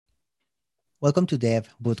Welcome to Dev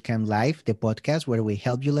Bootcamp Live, the podcast where we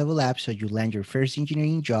help you level up so you land your first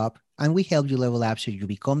engineering job, and we help you level up so you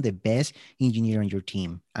become the best engineer on your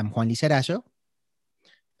team. I'm Juan Lizarazo.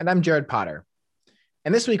 And I'm Jared Potter.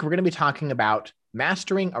 And this week, we're going to be talking about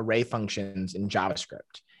mastering array functions in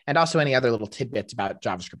JavaScript, and also any other little tidbits about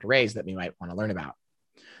JavaScript arrays that we might want to learn about.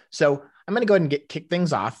 So I'm going to go ahead and kick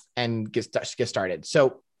things off and get started.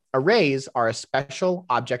 So arrays are a special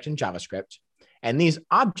object in JavaScript, and these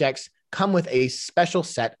objects come with a special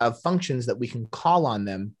set of functions that we can call on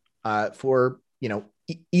them for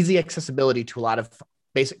easy accessibility to a lot of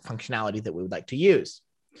basic functionality that we would like to use.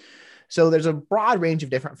 So there's a broad range of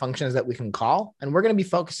different functions that we can call, and we're going to be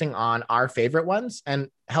focusing on our favorite ones and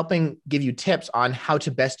helping give you tips on how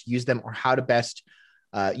to best use them or how to best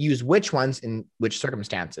use which ones in which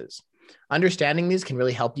circumstances. Understanding these can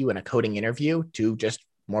really help you in a coding interview to just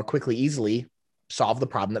more quickly, easily solve the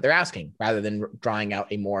problem that they're asking, rather than drawing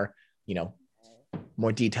out a more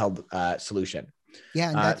detailed solution. Yeah,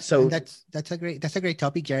 and that's a great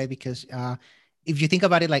topic, Jared, because if you think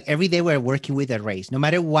about it, like every day we're working with arrays, no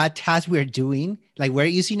matter what task we're doing, like we're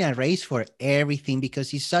using arrays for everything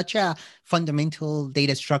because it's such a fundamental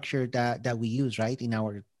data structure that we use, right, in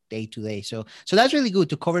our day to day. So that's really good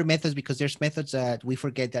to cover methods, because there's methods that we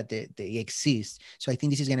forget that they exist. So I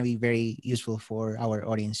think this is going to be very useful for our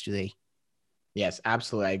audience today. Yes,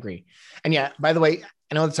 absolutely. I agree. And yeah, by the way,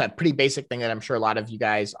 I know it's a pretty basic thing that I'm sure a lot of you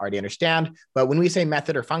guys already understand, but when we say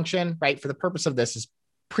method or function, right, for the purpose of this is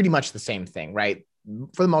pretty much the same thing, right?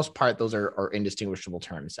 For the most part, those are indistinguishable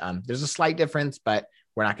terms. There's a slight difference, but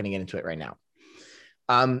we're not going to get into it right now.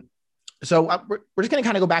 So we're just going to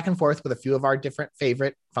kind of go back and forth with a few of our different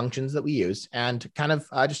favorite functions that we use and kind of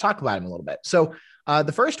just talk about them a little bit. So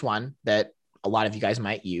the first one that a lot of you guys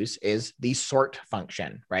might use is the sort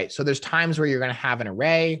function, right? So there's times where you're going to have an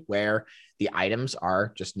array where the items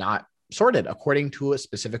are just not sorted according to a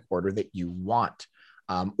specific order that you want.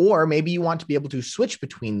 Or maybe you want to be able to switch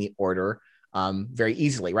between the order very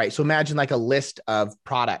easily, right? So imagine like a list of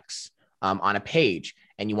products on a page,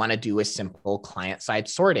 and you want to do a simple client-side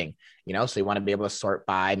sorting, so you want to be able to sort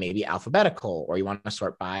by maybe alphabetical, or you want to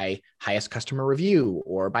sort by highest customer review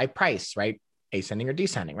or by price, right? Ascending or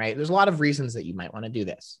descending, right? There's a lot of reasons that you might want to do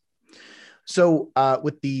this. So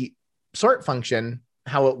with the sort function,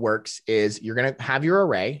 how it works is you're going to have your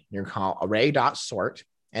array, you're going to call array.sort,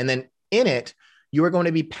 and then in it, you are going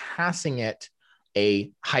to be passing it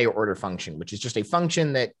a higher order function, which is just a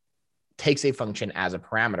function that takes a function as a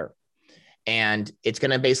parameter. And it's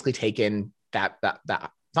going to basically take in that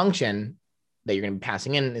function that you're going to be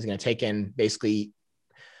passing in is going to take in basically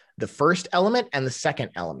the first element and the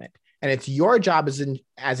second element. And it's your job as an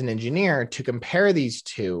engineer to compare these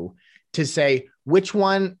two to say which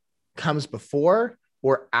one comes before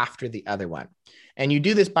or after the other one. And you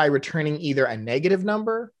do this by returning either a negative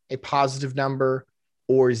number, a positive number,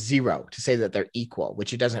 or 0 to say that they're equal,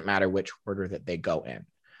 which it doesn't matter which order that they go in.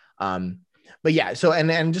 But yeah, so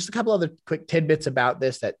and just a couple other quick tidbits about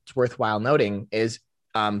this that's worthwhile noting is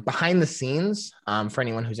behind the scenes, for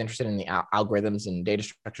anyone who's interested in the algorithms and data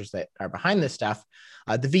structures that are behind this stuff,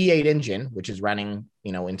 the V8 engine, which is running,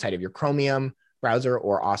 inside of your Chromium browser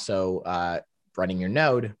or also running your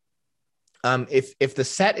node. If the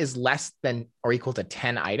set is less than or equal to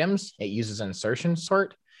 10 items, it uses an insertion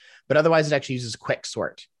sort, but otherwise it actually uses quick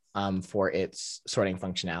sort for its sorting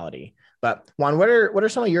functionality. But Juan, what are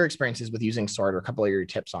some of your experiences with using sort, or a couple of your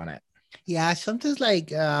tips on it? Yeah, sometimes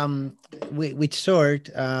like with sort,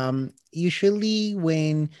 usually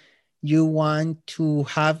when you want to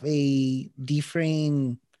have a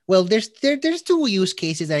different, well, there's two use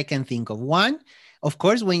cases that I can think of. One, of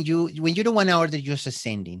course, when you don't want to order just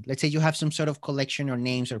ascending, let's say you have some sort of collection or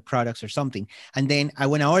names or products or something, and then I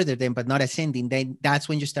want to order them, but not ascending, then that's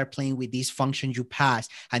when you start playing with these functions you pass,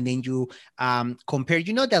 and then you compare,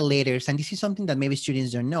 the letters, and this is something that maybe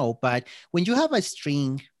students don't know, but when you have a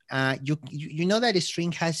string, you know that a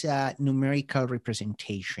string has a numerical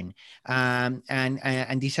representation, and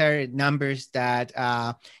these are numbers that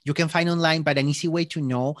you can find online. But an easy way to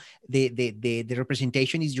know the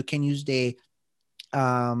representation is you can use there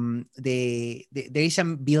is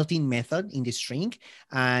some built-in method in the string,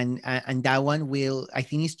 and that one will, I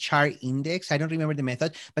think, is char index. I don't remember the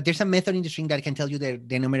method, but there's a method in the string that can tell you the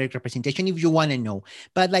numeric representation if you want to know.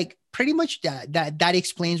 But like pretty much that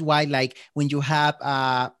explains why, like when you have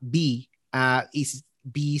B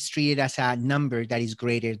B is treated as a number that is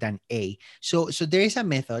greater than A. So there is a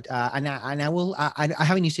method, and I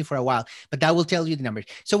haven't used it for a while, but that will tell you the numbers.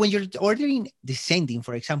 So when you're ordering descending,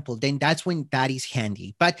 for example, then that's when that is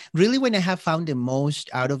handy. But really, when I have found the most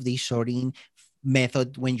out of this sorting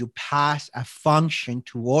method when you pass a function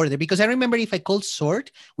to order. Because I remember if I call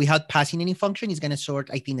sort without passing any function, it's going to sort,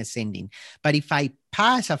 I think, ascending. But if I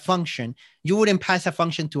pass a function, you wouldn't pass a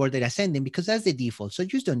function to order ascending because that's the default. So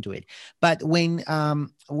just don't do it. But when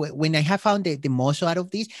I have found the most out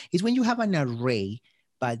of this is when you have an array,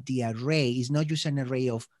 but the array is not just an array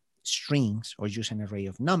of strings or just an array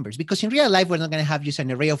of numbers, because in real life we're not going to have just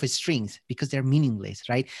an array of strings because they're meaningless,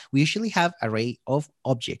 right? We usually have array of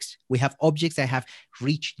objects. We have objects that have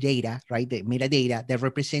rich data, right? The metadata that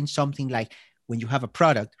represents something like, when you have a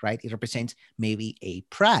product, right, it represents maybe a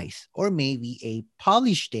price or maybe a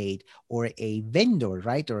publish date or a vendor,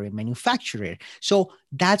 right, or a manufacturer. So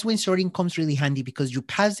that's when sorting comes really handy, because you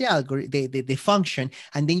pass the algorithm, the function,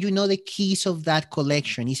 and then you know the keys of that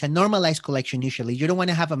collection. It's a normalized collection usually. You don't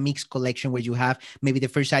want to have a mixed collection where you have maybe the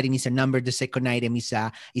first item is a number, the second item is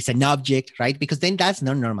an object, right? Because then that's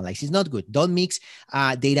not normalized. It's not good. Don't mix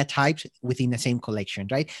data types within the same collection,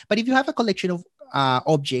 right? But if you have a collection of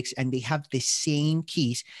objects and they have the same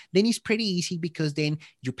keys, then it's pretty easy, because then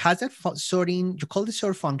you pass that sorting, you call the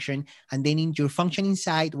sort function, and then in your function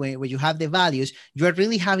inside where you have the values, you are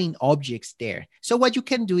really having objects there. So what you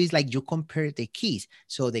can do is like you compare the keys.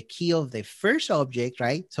 So the key of the first object,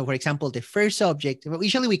 right? So for example, the first object,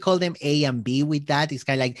 usually we call them A and B with that. It's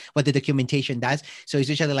kind of like what the documentation does. So it's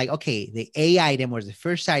usually like, okay, the A item or the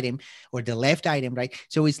first item or the left item, right?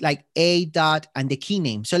 So it's like A dot and the key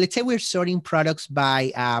name. So let's say we're sorting products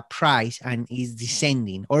by price and is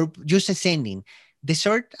descending or just ascending. The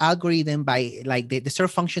sort algorithm by like the sort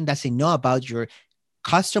function doesn't know about your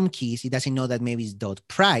custom keys. It doesn't know that maybe it's dot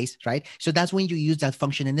price, right? So that's when you use that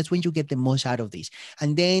function, and that's when you get the most out of this.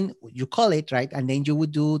 And then you call it, right? And then you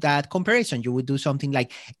would do that comparison. You would do something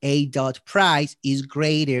like A dot price is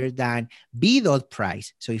greater than B dot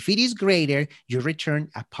price. So if it is greater, you return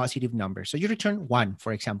a positive number. So you return 1,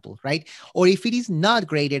 for example, right? Or if it is not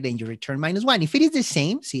greater, then you return -1. If it is the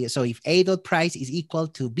same, see, so if A dot price is equal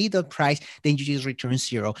to B dot price, then you just return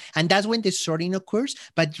 0. And that's when the sorting occurs.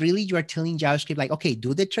 But really, you are telling JavaScript like, okay,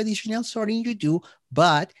 do the traditional sorting you do,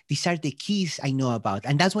 but these are the keys I know about.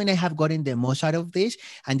 And that's when I have gotten the most out of this.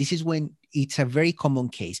 And this is when it's a very common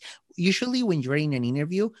case. Usually when you're in an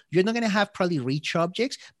interview, you're not going to have probably rich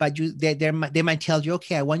objects, but they might tell you,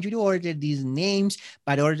 okay, I want you to order these names,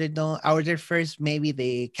 but order first maybe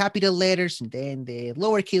the capital letters and then the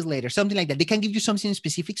lowercase letters, something like that. They can give you something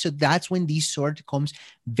specific. So that's when this sort comes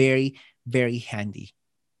very, very handy.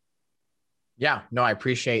 Yeah, no, I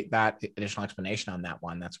appreciate that additional explanation on that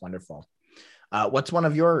one. That's wonderful. What's one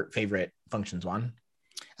of your favorite functions, Juan?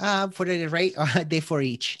 For the array, the for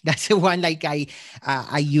each. That's the one like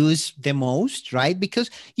I use the most, right?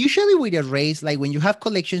 Because usually with arrays, like when you have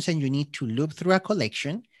collections and you need to loop through a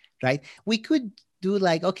collection, right? We could do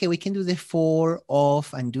like, okay, we can do the for,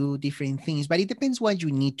 of, and do different things, but it depends what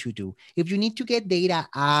you need to do. If you need to get data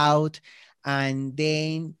out and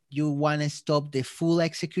then you want to stop the full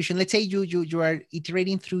execution, let's say you are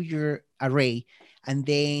iterating through your array and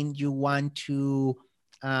then you want to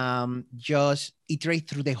just iterate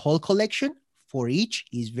through the whole collection. For each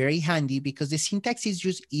is very handy because the syntax is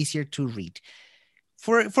just easier to read.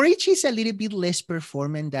 For each is a little bit less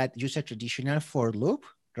performant than just a traditional for loop,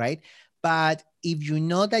 right? But if you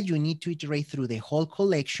know that you need to iterate through the whole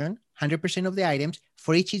collection, 100% of the items,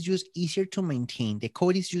 for each is just easier to maintain. The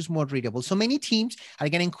code is just more readable. So many teams are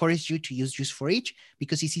going to encourage you to use just for each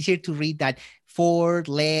because it's easier to read that for,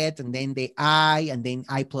 let, and then the I, and then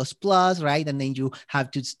I plus plus, right? And then you have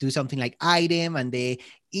to do something like item and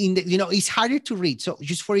it's harder to read. So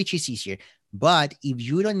just for each is easier. But if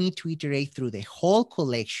you don't need to iterate through the whole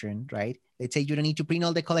collection, right? Let's say you don't need to print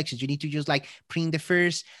all the collections. You need to just like print the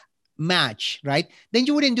first match, right? Then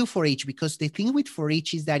you wouldn't do for each, because the thing with for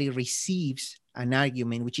each is that it receives an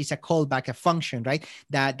argument, which is a callback, a function, right?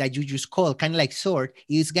 That you just call, kind of like sort,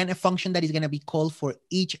 is gonna a function that is gonna be called for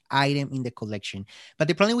each item in the collection. But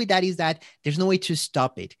the problem with that is that there's no way to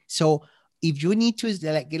stop it. So if you need to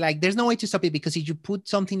like there's no way to stop it, because if you put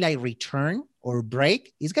something like return or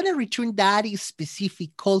break, it's going to return that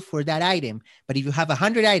specific call for that item. But if you have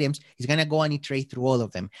 100 items, it's going to go and iterate through all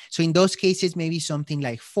of them. So in those cases, maybe something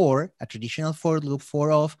like for, a traditional for loop,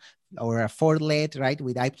 for of, or a for let, right,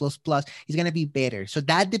 with I plus plus is going to be better. So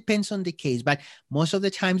that depends on the case. But most of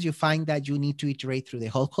the times you find that you need to iterate through the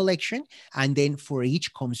whole collection, and then for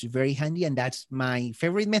each comes very handy. And that's my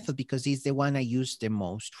favorite method because it's the one I use the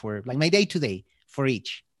most for like my day-to-day for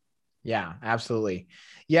each. Yeah, absolutely.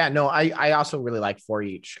 Yeah, no, I also really like for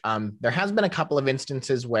each. There has been a couple of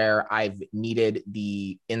instances where I've needed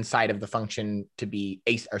the inside of the function to be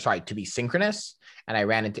to be synchronous, and I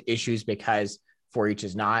ran into issues because for each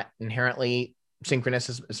is not inherently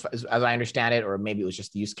synchronous as I understand it, or maybe it was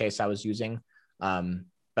just the use case I was using.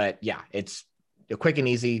 But yeah, it's quick and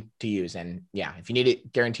easy to use. And yeah, if you need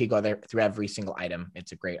it, guarantee go there through every single item.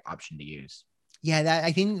 It's a great option to use. Yeah, that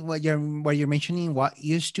I think what you're mentioning, what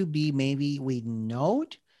used to be maybe with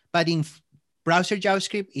Node, but in browser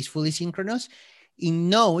JavaScript is fully synchronous. In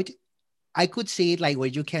Node, I could see it like where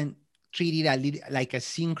you can treat it a little like a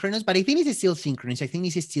synchronous, but I think it's still synchronous. I think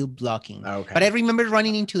it's still blocking. But I Okay. remember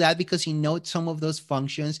running into that because in Node, some of those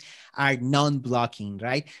functions are non-blocking,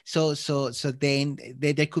 right? So then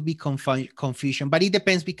there could be confusion, but it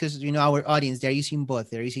depends because our audience, they're using both.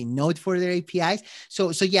 They're using Node for their APIs.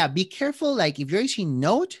 So yeah, be careful. Like if you're using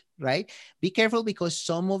Node, right? Be careful because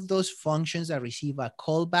some of those functions that receive a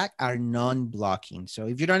callback are non-blocking. So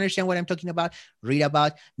if you don't understand what I'm talking about, read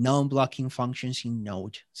about non-blocking functions in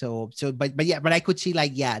Node. But yeah, but I could see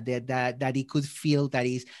like, yeah, that it could feel that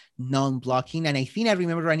is non-blocking. And I think I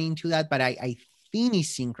remember running into that, but I think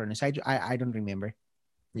it's synchronous. I don't remember.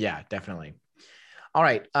 Yeah, definitely. All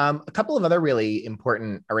right. A couple of other really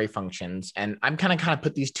important array functions, and I'm kind of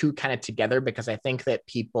put these two kind of together because I think that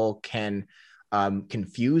people can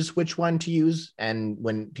confuse which one to use and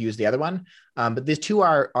when to use the other one. But these two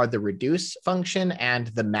are the reduce function and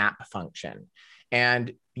the map function.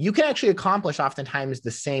 And you can actually accomplish oftentimes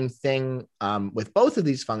the same thing with both of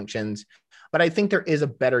these functions, but I think there is a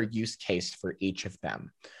better use case for each of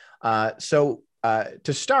them. So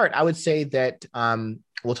to start, I would say that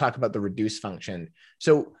we'll talk about the reduce function.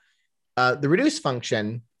 So the reduce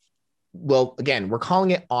function, well, again, we're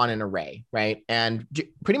calling it on an array, right? And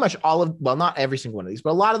pretty much well, not every single one of these,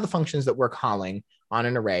 but a lot of the functions that we're calling on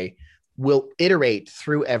an array will iterate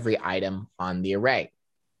through every item on the array.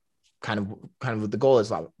 Kind of what the goal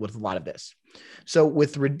is with a lot of this. So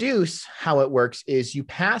with reduce, how it works is you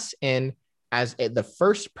pass in as the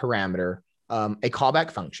first parameter a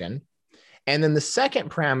callback function. And then the second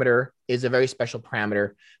parameter is a very special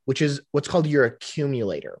parameter, which is what's called your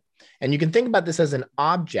accumulator. And you can think about this as an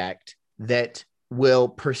object that will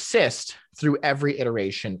persist through every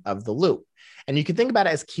iteration of the loop. And you can think about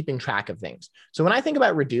it as keeping track of things. So when I think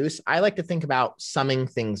about reduce, I like to think about summing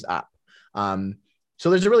things up. So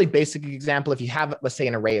there's a really basic example. If you have, let's say,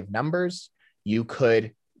 an array of numbers, you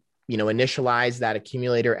could, initialize that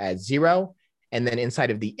accumulator as 0. And then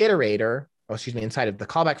inside of the iterator, inside of the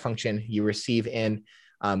callback function, you receive in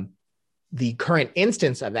the current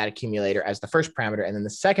instance of that accumulator as the first parameter. And then the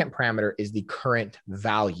second parameter is the current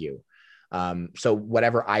value. So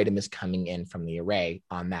whatever item is coming in from the array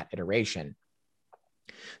on that iteration.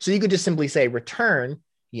 So you could just simply say return,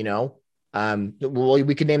 well,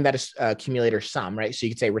 we could name that as accumulator sum, right? So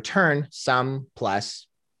you could say return sum plus,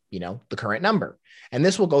 the current number. And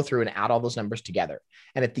this will go through and add all those numbers together.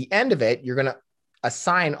 And at the end of it, you're going to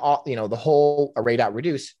assign all, the whole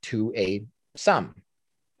array.reduce to a sum.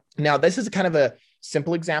 Now, this is kind of a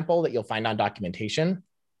simple example that you'll find on documentation.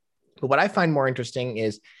 But what I find more interesting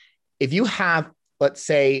is if you have, let's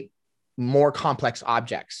say, more complex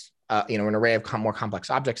objects, an array of more complex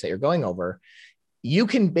objects that you're going over, you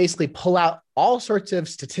can basically pull out all sorts of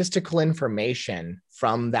statistical information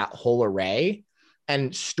from that whole array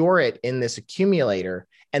and store it in this accumulator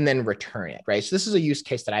and then return it, right? So this is a use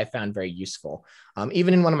case that I found very useful.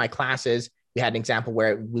 Even in one of my classes, we had an example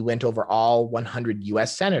where we went over all 100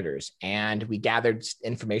 US senators and we gathered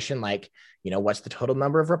information like, what's the total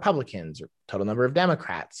number of Republicans or total number of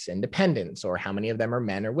Democrats, independents, or how many of them are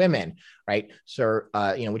men or women, right? So,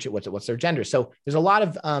 what's their gender? So there's a lot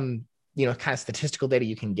of, kind of statistical data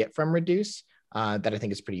you can get from reduce that I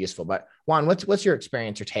think is pretty useful. But Juan, what's your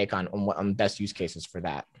experience or take on best use cases for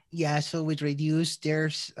that? Yeah, so with reduce,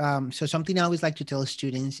 there's so something I always like to tell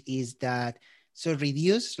students is that so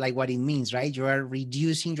reduce, like what it means, right? You are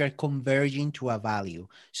reducing, you're converging to a value.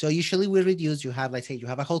 So usually with reduce, you have, let's say you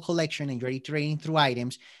have a whole collection and you're iterating through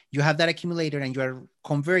items, you have that accumulator and you're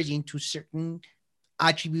converging to certain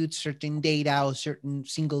attributes, certain data, or certain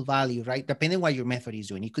single value, right? Depending on what your method is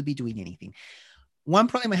doing, it could be doing anything. One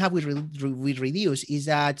problem I have with reduce is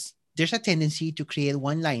that there's a tendency to create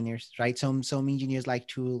one-liners, right? Some engineers like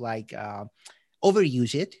to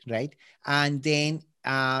overuse it, right? And then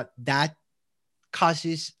that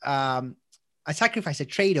causes a sacrifice, a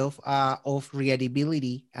trade-off of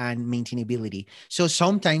readability and maintainability. So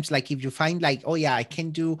sometimes, like if you find like, oh yeah, I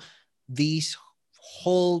can do this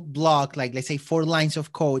whole block, like let's say 4 lines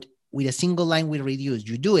of code with a single line with reduce,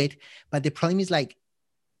 you do it, but the problem is like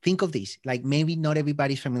think of this, like maybe not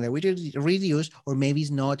everybody's familiar with reduce, or maybe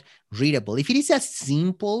it's not readable. If it is a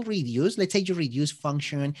simple reduce, let's say your reduce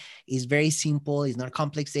function is very simple, it's not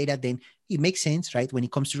complex data, then it makes sense, right? When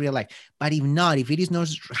it comes to real life. But if not, if it is not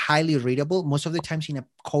highly readable, most of the times in a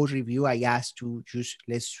code review, I ask to just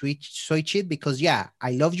let's switch it, because yeah,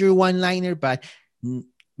 I love your one-liner, but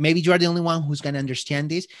maybe you are the only one who's going to understand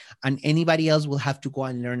this, and anybody else will have to go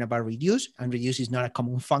and learn about reduce, and reduce is not a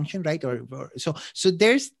common function, right? So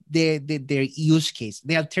there's their use case.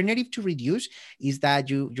 The alternative to reduce is that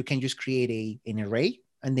you can just create an array,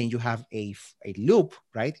 and then you have a loop,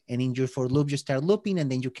 right? And in your for loop, you start looping,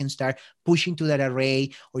 and then you can start pushing to that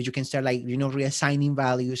array, or you can start like, reassigning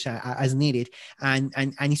values as needed. And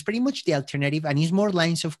it's pretty much the alternative, and it's more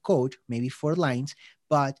lines of code, maybe 4 lines,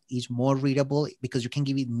 but it's more readable because you can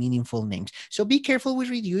give it meaningful names. So be careful with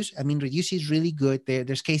reduce. I mean, reduce is really good.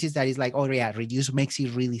 There's cases that is like, oh yeah, reduce makes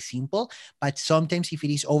it really simple. But sometimes if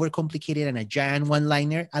it is overcomplicated and a giant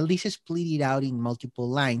one-liner, at least split it out in multiple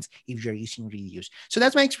lines if you're using reduce. So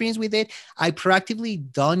that's my experience with it. I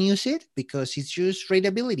proactively don't use it because it's just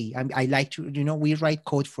readability. I like to, we write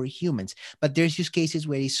code for humans, but there's just cases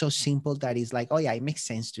where it's so simple that it's like, oh yeah, it makes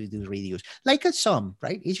sense to do reduce. Like a sum,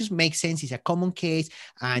 right? It just makes sense. It's a common case,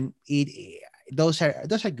 and those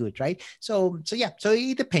are good, right? So yeah, so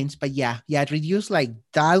it depends, but yeah, reduce, like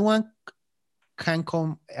that one can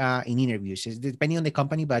come in interviews. It's depending on the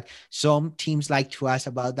company, but some teams like to ask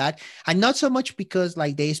about that, and not so much because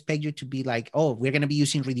like they expect you to be like, oh, we're going to be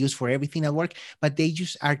using reduce for everything at work, but they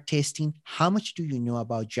just are testing how much do you know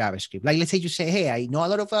about JavaScript. Like, let's say you say, hey, I know a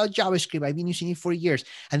lot about JavaScript, I've been using it for years,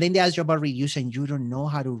 and then they ask you about reduce and you don't know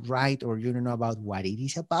how to write, or you don't know about what it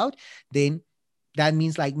is about, then that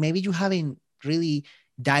means like maybe you haven't really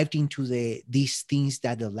dived into these things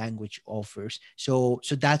that the language offers. So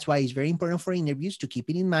that's why it's very important for interviews to keep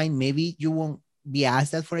it in mind. Maybe you won't be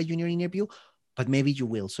asked that for a junior interview, but maybe you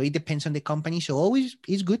will. So it depends on the company. So always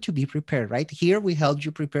it's good to be prepared, right? Here we help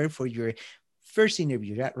you prepare for your first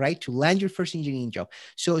interview, right? To land your first engineering job.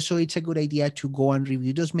 So it's a good idea to go and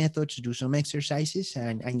review those methods, do some exercises,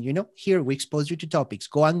 and here we expose you to topics.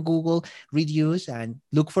 Go on Google, reduce, and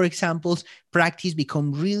look for examples. Practice,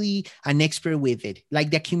 become really an expert with it.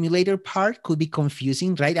 Like the accumulator part could be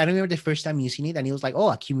confusing, right? I remember the first time using it, and it was like, oh,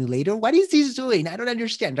 accumulator, what is this doing? I don't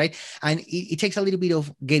understand, right? And it takes a little bit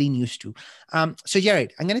of getting used to. So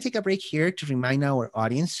Jared, I'm going to take a break here to remind our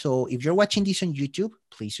audience. So if you're watching this on YouTube,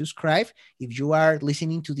 please subscribe. If you are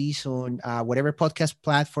listening to this on whatever podcast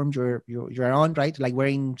platform you're on, right? Like we're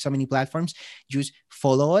in so many platforms, just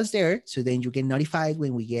follow us there. So then you get notified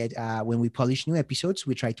when we publish new episodes.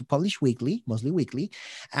 We try to publish weekly, mostly weekly,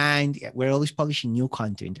 and we're always publishing new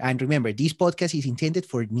content. And remember, this podcast is intended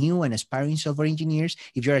for new and aspiring software engineers.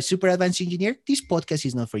 If you're a super advanced engineer, this podcast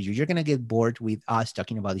is not for you. You're going to get bored with us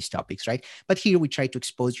talking about these topics, right? But here we try to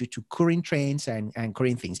expose you to current trends and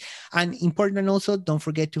current things. And important also, don't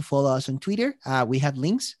forget to follow us on Twitter. We have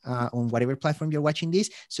links on whatever platform you're watching this,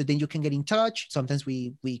 so then you can get in touch. Sometimes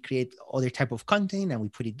we create other type of content and we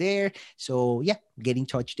put it there. So yeah, get in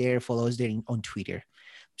touch there, follow us there on Twitter.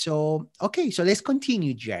 So, okay, so let's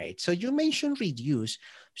continue, Jared. So you mentioned reduce.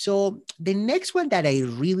 So the next one that I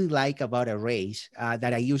really like about arrays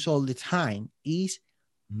that I use all the time is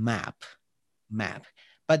map.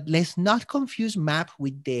 But let's not confuse map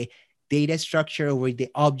with the data structure or with the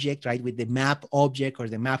object, right? With the map object or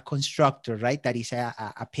the map constructor, right? That is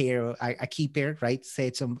a pair, a key pair, right?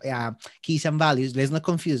 Set some keys and values. Let's not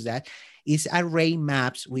confuse that. It's array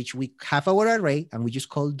maps, which we have our array and we just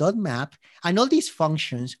call dot map. And all these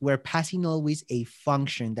functions, we're passing always a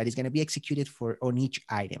function that is going to be executed on each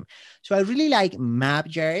item. So I really like map,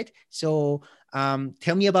 Jared. So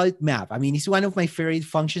tell me about map. I mean, it's one of my favorite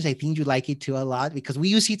functions. I think you like it too a lot because we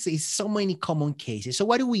use it in so many common cases. So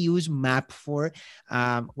what do we use map for?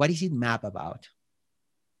 What is it map about?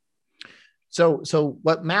 So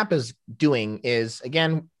what map is doing is,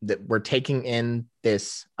 again, that we're taking in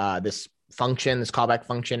this this function, this callback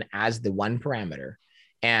function, as the one parameter,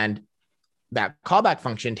 and that callback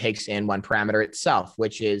function takes in one parameter itself,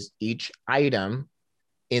 which is each item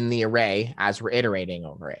in the array as we're iterating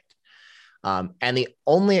over it. And the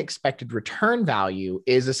only expected return value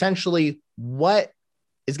is essentially what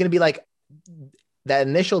is going to be like that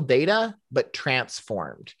initial data, but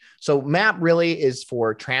transformed. So map really is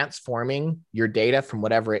for transforming your data from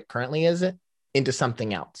whatever it currently is into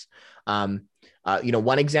something else.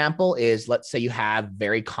 One example is, let's say you have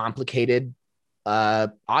very complicated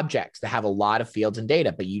objects that have a lot of fields and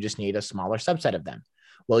data, but you just need a smaller subset of them.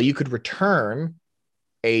 Well, you could return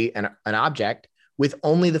an object with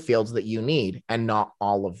only the fields that you need and not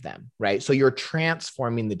all of them, right? So you're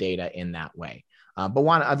transforming the data in that way. But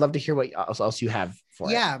Juan, I'd love to hear what else you have for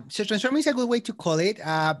it. Yeah. So transforming is a good way to call it.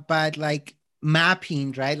 But like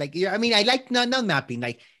mapping, right? Like, I mean, I like not mapping,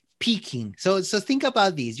 like picking. So think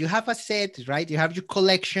about this. You have a set, right? You have your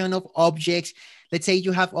collection of objects. Let's say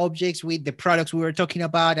you have objects with the products we were talking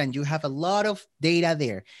about, and you have a lot of data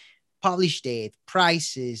there. Publish date,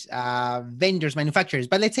 prices, vendors, manufacturers.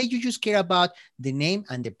 But let's say you just care about the name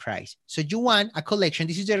and the price. So you want a collection.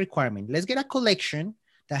 This is the requirement. Let's get a collection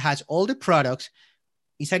that has all the products.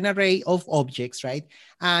 It's an array of objects, right?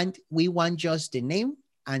 And we want just the name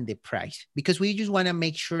and the price because we just want to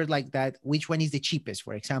make sure like that which one is the cheapest,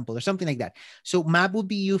 for example, or something like that. So map would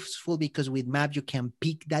be useful because with map you can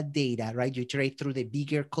pick that data, right? You iterate through the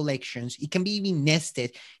bigger collections. It can be even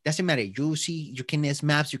nested. Doesn't matter. You can nest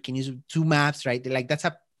maps. You can use two maps, right? Like that's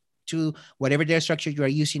up to whatever data structure you are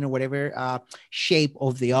using or whatever shape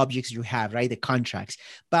of the objects you have, right? The contracts.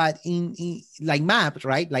 But in like maps,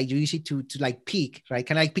 right? Like you use it to like pick, right?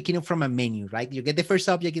 Kind of like picking up from a menu, right? You get the first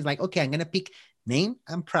object, is like, okay, I'm gonna pick name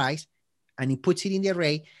and price, and it puts it in the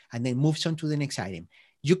array and then moves on to the next item.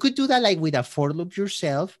 You could do that like with a for loop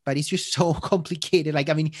yourself, but it's just so complicated. Like,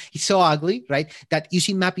 I mean, it's so ugly, right? That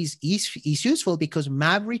using map is useful because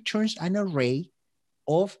map returns an array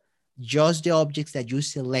of just the objects that you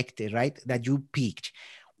selected, right? That you picked.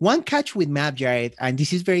 One catch with map, Jared, and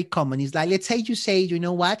this is very common, is like, let's say you say, you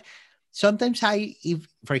know what? Sometimes if,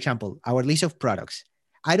 for example, our list of products,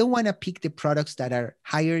 I don't want to pick the products that are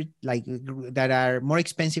higher, like that are more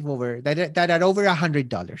expensive that are over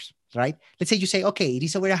 $100, right? Let's say you say, okay, it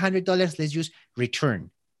is over $100. Let's use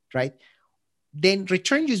return, right? Then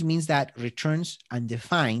return just means that returns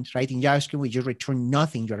undefined, right? In JavaScript, we just return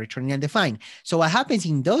nothing, you're returning undefined. So what happens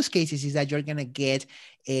in those cases is that you're going to get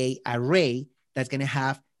a array that's going to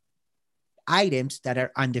have items that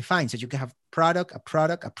are undefined. So you can have product, a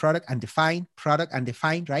product, a product,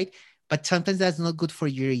 undefined, right? But sometimes that's not good for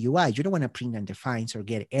your UI. You don't want to print undefined or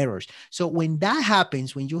get errors. So when that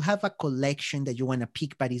happens, when you have a collection that you want to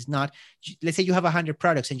pick, but it's not, let's say you have 100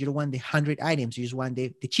 products and you don't want the 100 items, you just want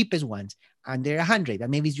the cheapest ones, and there are 100,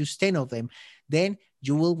 and maybe it's just 10 of them, then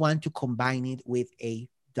you will want to combine it with a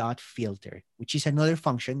dot filter, which is another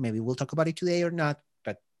function. Maybe we'll talk about it today or not,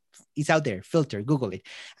 but it's out there. Filter, Google it,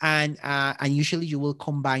 and usually you will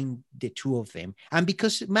combine the two of them. And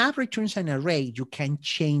because map returns an array, you can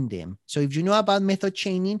chain them. So if you know about method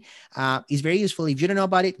chaining, it's very useful. If you don't know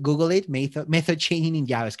about it, Google it. Method chaining in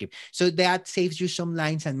JavaScript. So that saves you some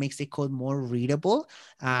lines and makes the code more readable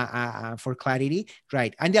for clarity,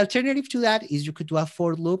 right? And the alternative to that is you could do a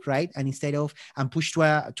for loop, right? And instead of push to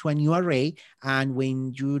a new array, and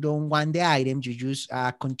when you don't want the item, you just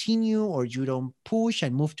continue, or you don't push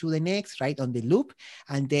and move to the next, right, on the loop,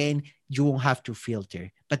 and then you won't have to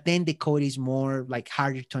filter. But then the code is more like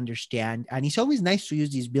harder to understand. And it's always nice to use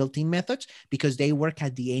these built-in methods because they work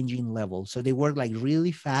at the engine level. So they work like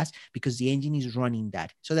really fast because the engine is running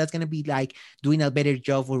that. So that's going to be like doing a better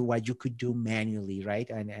job for what you could do manually, right?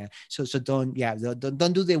 And so don't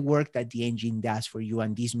do the work that the engine does for you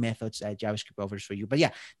and these methods that JavaScript offers for you. But yeah,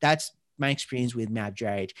 that's my experience with map,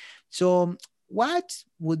 Jared. So what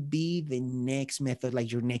would be the next method,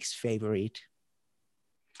 like your next favorite?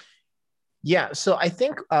 Yeah, so I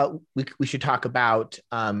think we should talk about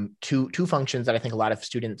two functions that I think a lot of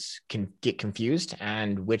students can get confused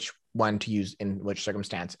and which one to use in which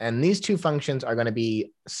circumstance. And these two functions are going to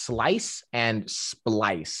be slice and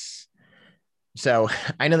splice. So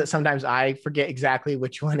I know that sometimes I forget exactly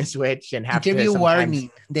which one is which and have Interview to sometimes.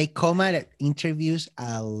 warning. They come at interviews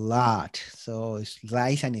a lot. So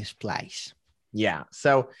slice and splice. Yeah.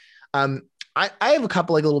 So I have a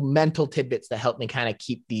couple of little mental tidbits that help me kind of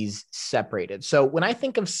keep these separated. So when I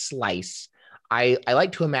think of slice, I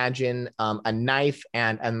like to imagine a knife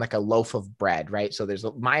and like a loaf of bread, right? So there's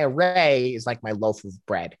my array is like my loaf of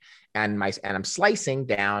bread, and I'm slicing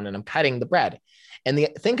down and I'm cutting the bread. And the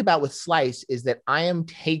think about with slice is that I am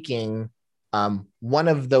taking one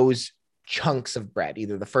of those chunks of bread,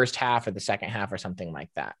 either the first half or the second half or something like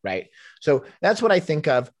that, right? So that's what I think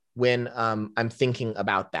of when I'm thinking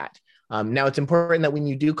about that. Now it's important that when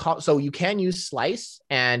you do call, so you can use slice,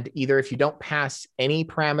 and either if you don't pass any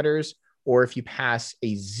parameters or if you pass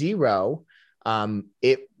a 0,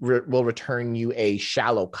 it will return you a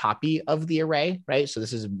shallow copy of the array, right? So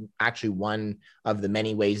this is actually one of the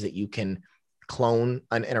many ways that you can clone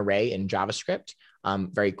an array in JavaScript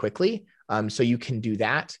very quickly. So you can do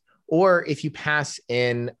that. Or if you pass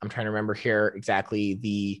in, I'm trying to remember here exactly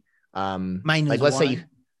the, Minus like, let's one. say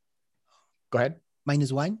go ahead.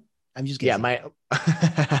 -1. I'm just Yeah, guessing.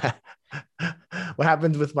 what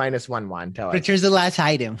happens with -1, Juan? Tell us. Returns the last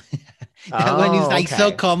item. That one is Oh, like so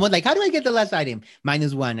okay. common. Like, how do I get the last item?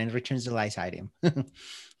 -1 and returns the last item.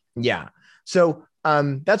 Yeah. So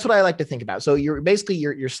that's what I like to think about. So you're basically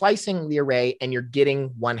you're slicing the array and you're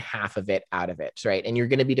getting one half of it out of it, right? And you're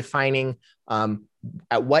going to be defining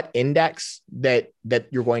at what index that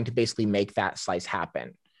you're going to basically make that slice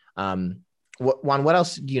happen. Juan, what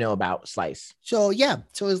else do you know about slice? So yeah,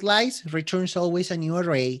 so slice returns always a new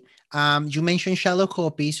array. You mentioned shallow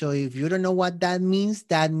copy. So if you don't know what that mean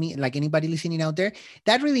like anybody listening out there,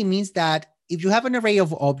 that really means that if you have an array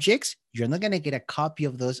of objects, you're not gonna get a copy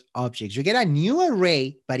of those objects. You get a new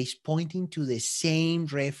array, but it's pointing to the same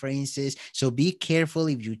references. So be careful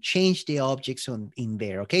if you change the objects in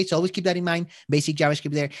there. Okay, so always keep that in mind. Basic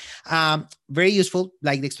JavaScript there. Very useful,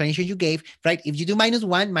 like the explanation you gave, right? If you do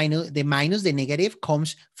 -1, the negative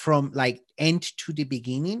comes from like end to the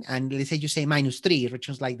beginning. And let's say you say -3, it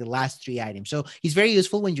returns like the last three items. So it's very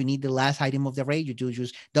useful when you need the last item of the array. You do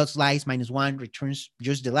just dot slice -1 returns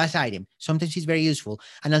just the last item. Sometimes it's very useful.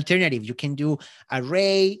 An alternative, you can do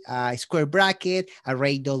array, square bracket,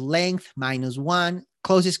 array dot length -1,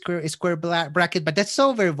 close square bracket, but that's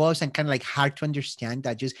so verbose and kind of like hard to understand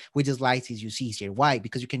that just with the slices you see easier. Why?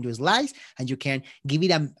 Because you can do a slice and you can give it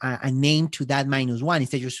a name to that -1.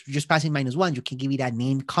 Instead of just passing -1, you can give it a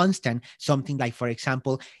name constant, something like, for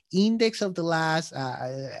example, index of the last,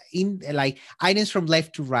 in like items from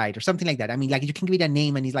left to right or something like that. I mean, like you can give it a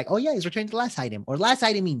name and it's like, oh yeah, it's returning the last item or last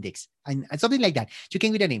item index and something like that. So you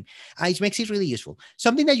can give it a name. It makes it really useful.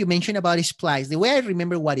 Something that you mentioned about splice, the way I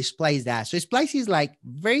remember what splice does. So splice is like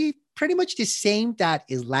very pretty much the same that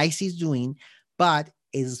slice is doing, but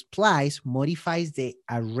splice modifies the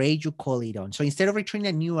array you call it on. So instead of returning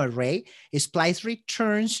a new array, splice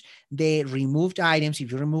returns the removed items,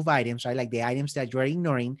 if you remove items, right, like the items that you're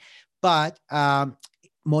ignoring, but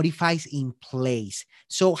modifies in place.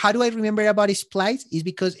 So how do I remember about splice? Is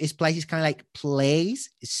because splice is kind of like place,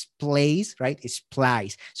 right?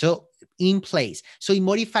 Splice. So in place. So it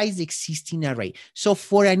modifies the existing array. So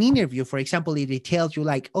for an interview, for example, if it tells you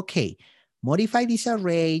like, okay, modify this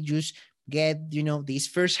array, just get, this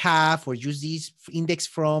first half or use this index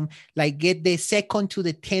from, like get the second to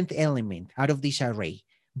the 10th element out of this array,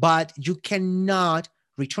 but you cannot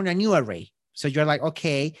return a new array. So you're like,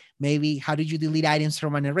 okay, maybe how do you delete items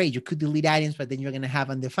from an array? You could delete items, but then you're going to have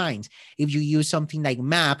undefined. If you use something like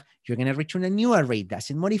map, you're going to return a new array.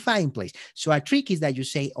 Doesn't modify in place. So a trick is that you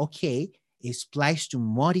say, okay, splice to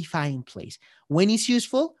modify in place. When it's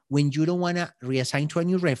useful, when you don't want to reassign to a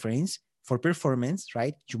new reference for performance,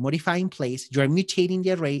 right? You modify in place, you're mutating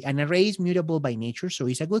the array. An array is mutable by nature, so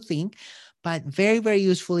it's a good thing. But very, very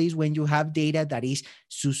useful is when you have data that is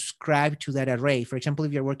subscribed to that array. For example,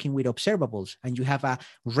 if you're working with observables and you have a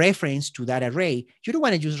reference to that array, you don't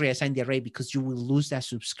want to just reassign the array because you will lose that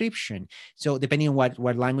subscription. So depending on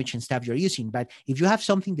what language and stuff you're using. But if you have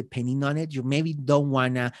something depending on it, you maybe don't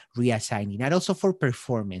want to reassign it. And also for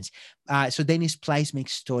performance. So then splice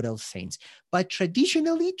makes total sense. But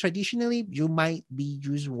traditionally, you might be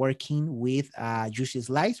just working with use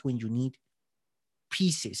slice when you need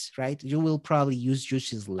pieces, right? You will probably use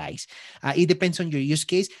slice. It depends on your use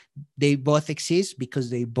case. They both exist because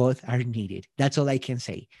they both are needed. That's all I can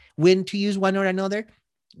say. When to use one or another,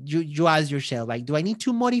 you ask yourself, like, do I need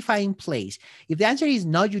to modify in place? If the answer is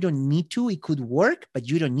no, you don't need to. It could work, but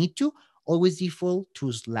you don't need to. Always default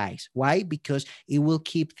to slice. Why? Because it will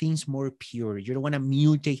keep things more pure. You don't want to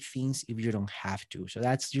mutate things if you don't have to. So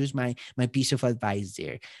that's just my piece of advice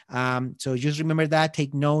there. So just remember that,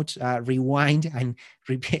 take notes, rewind and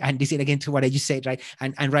repeat and listen again to what I just said, right?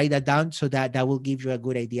 And write that down so that will give you a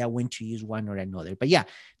good idea when to use one or another. But yeah,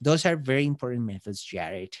 those are very important methods,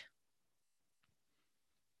 Jared.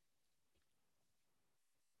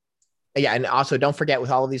 Yeah, and also don't forget,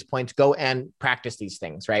 with all of these points, go and practice these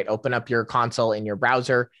things, right? Open up your console in your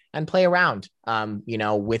browser and play around,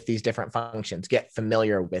 with these different functions. Get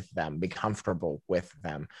familiar with them, be comfortable with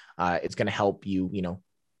them. It's going to help you,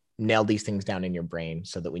 nail these things down in your brain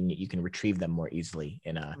so that when you can retrieve them more easily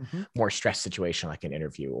in a more stressed situation like an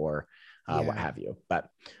interview or what have you. But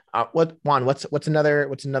Juan, what's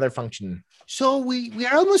another function? So we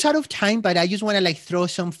are almost out of time, but I just want to like throw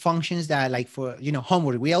some functions that like for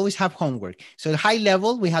homework. We always have homework. So high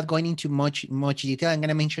level, we have going into much detail. I'm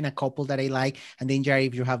gonna mention a couple that I like, and then Jerry,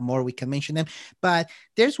 if you have more, we can mention them. But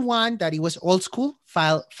there's one that it was old school,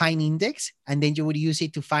 find index, and then you would use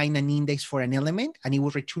it to find an index for an element, and it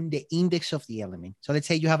will return the index of the element. So let's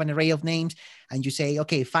say you have an array of names, and you say,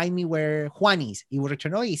 okay, find me where Juan is. It will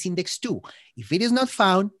return, oh, it's index 2. If it is not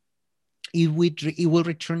found, it will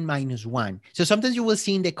return -1. So sometimes you will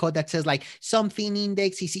see in the code that says like something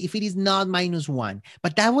index is if it is not -1,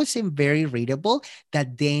 but that wasn't very readable.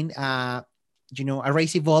 That then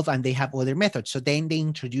arrays evolve and they have other methods. So then they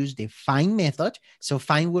introduce the find method. So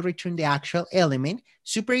find will return the actual element.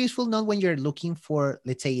 Super useful not when you're looking for,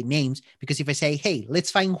 let's say, names, because if I say, hey, let's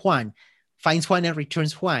find Juan, finds Juan and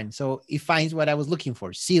returns Juan. So it finds what I was looking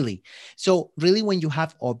for. Silly. So really when you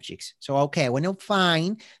have objects, so okay, I want to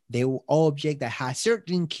find the object that has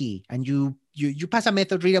certain key, and you pass a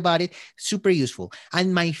method, read about it, super useful.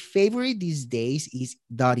 And my favorite these days is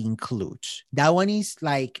dot includes. That one is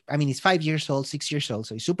like, I mean, it's 5 years old, 6 years old,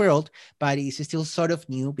 so it's super old, but it's still sort of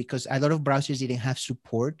new because a lot of browsers didn't have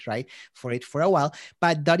support, right, for it for a while.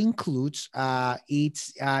 But dot includes,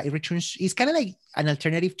 it returns, it's kind of like an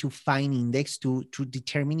alternative to find index to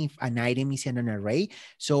determine if an item is in an array.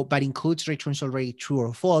 So, but includes returns already true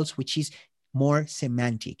or false, which is more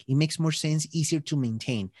semantic. It makes more sense, easier to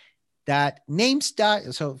maintain. That names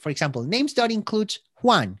dot, so for example, names dot includes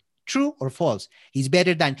Juan, true or false, is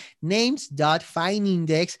better than names dot find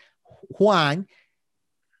index Juan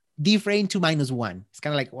different to -1. It's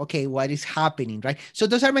kind of like, okay, what is happening, right? So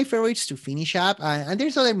those are my favorites to finish up. And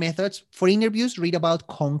there's other methods for interviews. Read about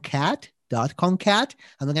concat.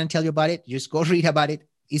 I'm not going to tell you about it. Just go read about it.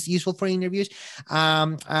 It's useful for interviews.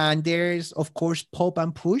 And there's, of course, pop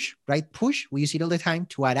and push, right? Push, we use it all the time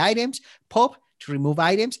to add items. Pop, to remove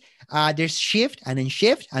items. There's shift and then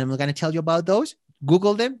shift, and I'm not going to tell you about those.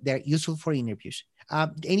 Google them. They're useful for interviews.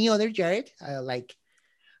 Any other, Jared? Like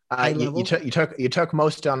high level? You took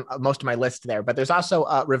most of my list there, but there's also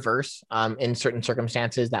reverse in certain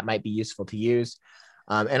circumstances that might be useful to use.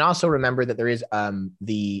 And also remember that there is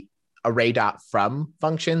the array.from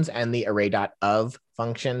functions and the array.of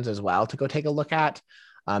functions as well to go take a look at.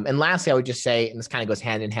 And lastly, I would just say, and this kind of goes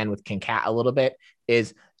hand in hand with concat a little bit,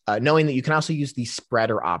 is knowing that you can also use the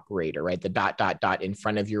spreader operator, right? The ... in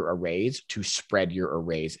front of your arrays to spread your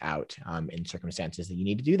arrays out in circumstances that you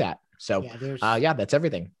need to do that. So that's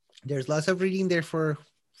everything. There's lots of reading there for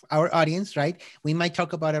our audience, right? We might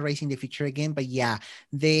talk about arrays in the future again, but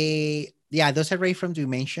those array from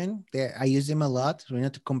Dimension, I use them a lot. We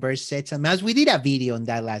need to convert sets and maps. We did a video on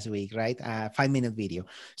that last week, right? 5-minute video.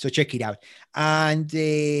 So check it out. And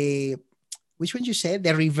which one you said?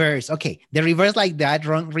 The reverse. Okay, the reverse like that,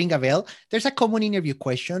 ring a bell. There's a common interview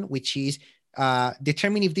question, which is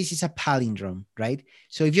determine if this is a palindrome, right?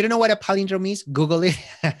 So if you don't know what a palindrome is, Google it.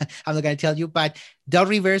 I'm not going to tell you, but dot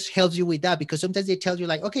reverse helps you with that, because sometimes they tell you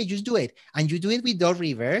like, okay, just do it. And you do it with dot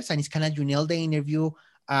reverse, and it's kind of, you nail the interview.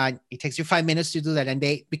 It takes you 5 minutes to do that. And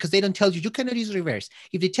because they don't tell you, you cannot use reverse.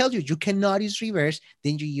 If they tell you cannot use reverse,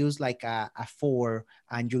 then you use like a 4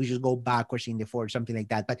 and you just go backwards in the 4 or something like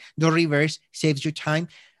that. But dot reverse saves you time.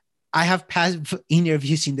 I have passed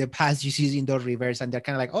interviews in the past just using dot reverse, and they're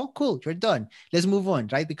kind of like, oh, cool, you're done. Let's move on,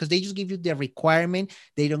 right? Because they just give you the requirement.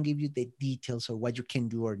 They don't give you the details of what you can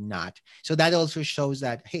do or not. So that also shows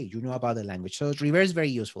that, hey, you know about the language. So reverse is very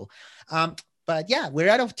useful. But yeah, we're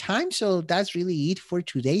out of time. So that's really it for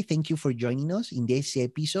today. Thank you for joining us in this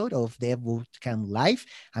episode of Dev Bootcamp Live.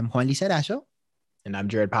 I'm Juan Lizarazo. And I'm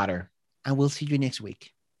Jared Potter. And we'll see you next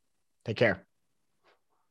week. Take care.